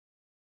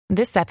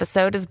This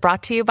episode is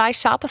brought to you by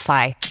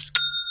Shopify.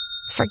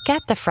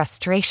 Forget the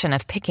frustration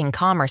of picking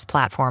commerce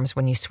platforms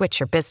when you switch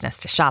your business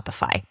to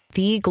Shopify,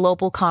 the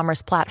global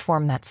commerce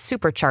platform that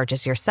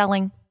supercharges your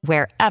selling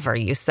wherever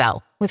you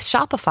sell. With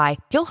Shopify,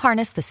 you'll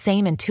harness the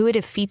same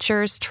intuitive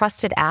features,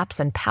 trusted apps,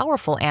 and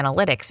powerful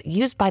analytics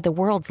used by the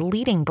world's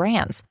leading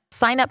brands.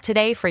 Sign up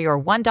today for your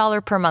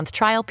 $1 per month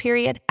trial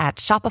period at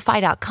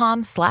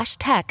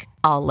shopify.com/tech,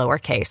 all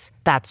lowercase.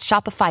 That's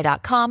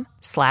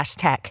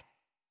shopify.com/tech.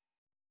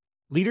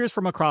 Leaders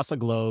from across the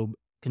globe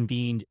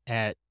convened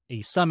at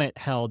a summit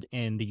held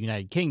in the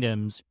United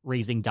Kingdom's,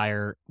 raising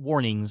dire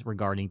warnings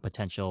regarding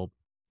potential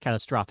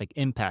catastrophic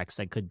impacts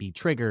that could be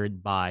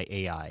triggered by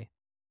AI.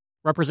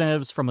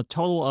 Representatives from a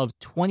total of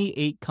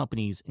 28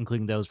 companies,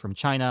 including those from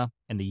China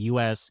and the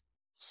US,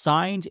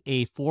 signed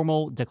a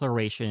formal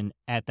declaration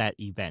at that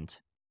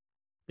event.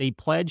 They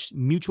pledged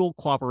mutual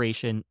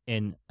cooperation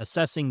in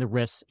assessing the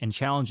risks and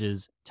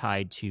challenges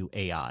tied to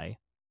AI.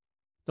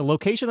 The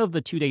location of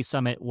the two-day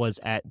summit was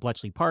at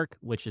Bletchley Park,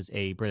 which is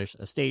a British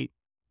estate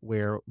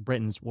where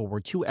Britain's World War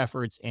II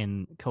efforts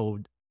in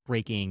code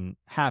breaking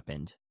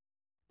happened.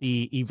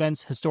 The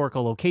event's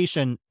historical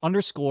location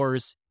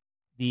underscores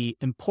the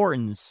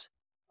importance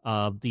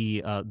of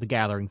the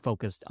gathering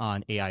focused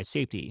on AI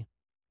safety.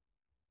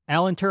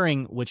 Alan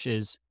Turing, which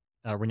is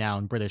a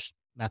renowned British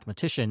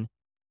mathematician,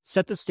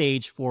 set the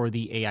stage for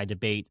the AI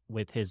debate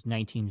with his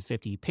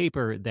 1950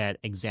 paper that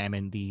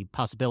examined the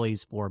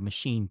possibilities for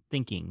machine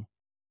thinking.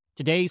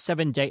 Today,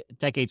 seven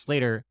decades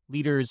later,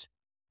 leaders,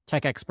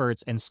 tech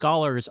experts, and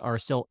scholars are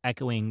still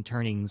echoing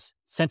Turing's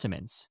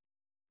sentiments.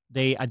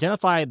 They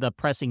identify the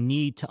pressing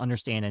need to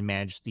understand and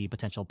manage the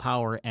potential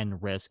power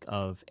and risk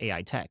of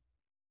AI tech.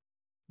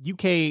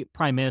 UK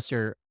Prime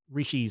Minister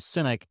Rishi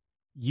Sunak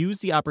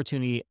used the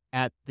opportunity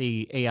at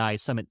the AI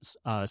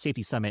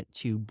Safety Summit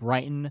to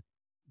brighten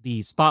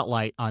the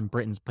spotlight on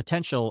Britain's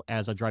potential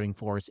as a driving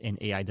force in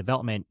AI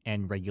development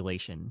and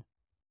regulation.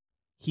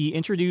 He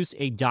introduced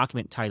a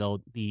document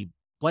titled the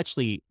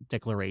Bletchley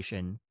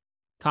Declaration,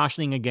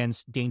 cautioning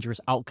against dangerous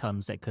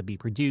outcomes that could be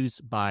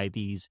produced by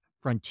these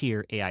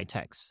frontier AI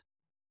techs.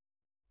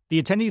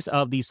 The attendees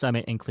of the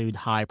summit include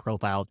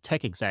high-profile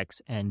tech execs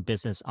and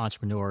business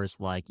entrepreneurs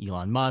like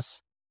Elon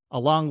Musk,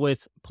 along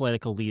with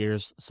political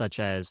leaders such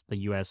as the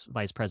U.S.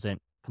 Vice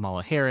President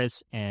Kamala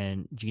Harris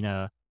and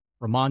Gina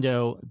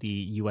Raimondo, the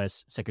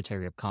U.S.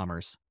 Secretary of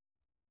Commerce.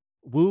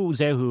 Wu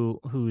Zhehu,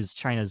 who's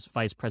China's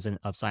Vice President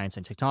of Science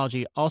and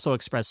Technology, also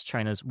expressed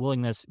China's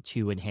willingness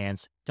to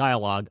enhance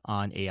dialogue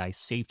on AI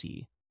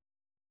safety.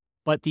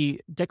 But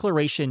the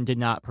declaration did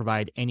not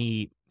provide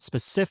any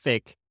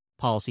specific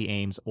policy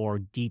aims or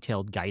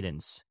detailed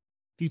guidance.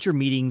 Future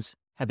meetings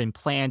have been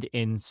planned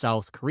in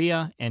South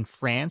Korea and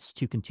France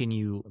to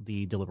continue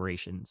the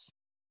deliberations.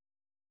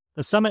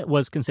 The summit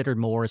was considered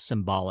more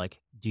symbolic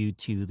due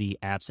to the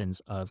absence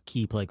of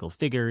key political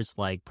figures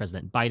like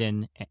President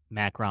Biden,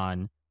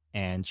 Macron,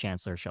 and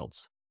Chancellor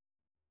Scholz.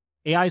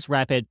 AI's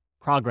rapid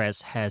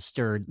progress has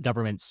stirred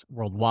governments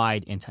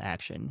worldwide into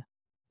action.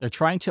 They're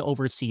trying to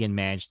oversee and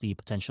manage the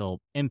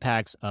potential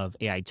impacts of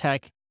AI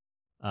tech,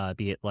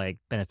 be it like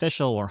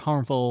beneficial or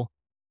harmful.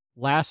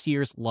 Last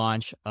year's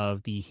launch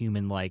of the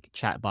human-like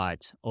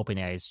chatbot,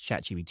 OpenAI's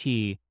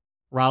ChatGPT,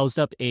 roused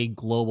up a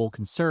global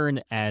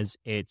concern as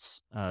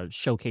it's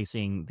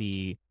showcasing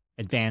the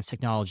advanced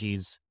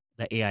technologies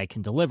that AI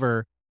can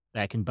deliver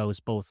that can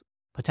boast both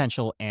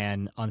potential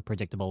and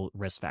unpredictable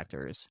risk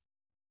factors.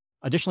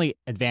 Additionally,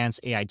 advanced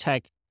AI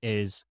tech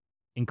is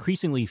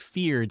increasingly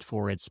feared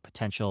for its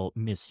potential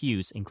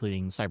misuse,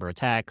 including cyber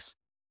attacks,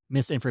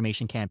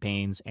 misinformation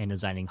campaigns, and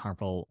designing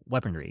harmful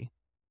weaponry,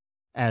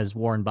 as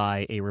warned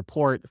by a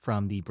report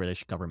from the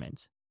British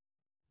government.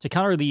 To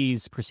counter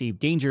these perceived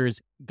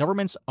dangers,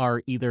 governments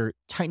are either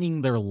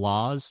tightening their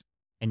laws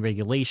and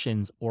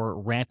regulations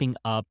or ramping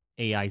up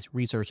AI's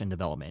research and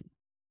development.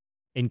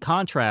 In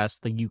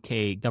contrast, the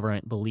UK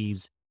government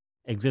believes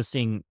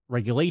existing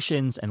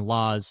regulations and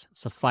laws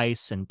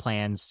suffice and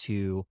plans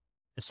to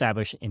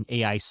establish an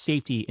AI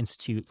Safety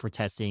Institute for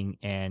testing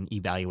and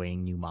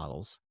evaluating new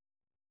models.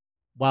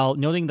 While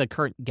noting the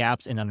current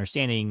gaps in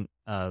understanding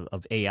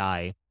of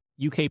AI,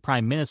 UK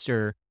Prime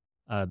Minister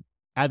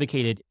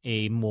advocated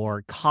a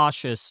more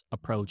cautious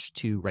approach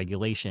to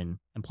regulation,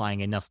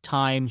 implying enough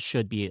time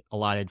should be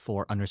allotted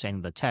for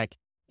understanding the tech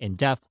in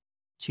depth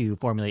to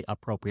formulate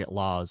appropriate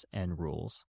laws and rules.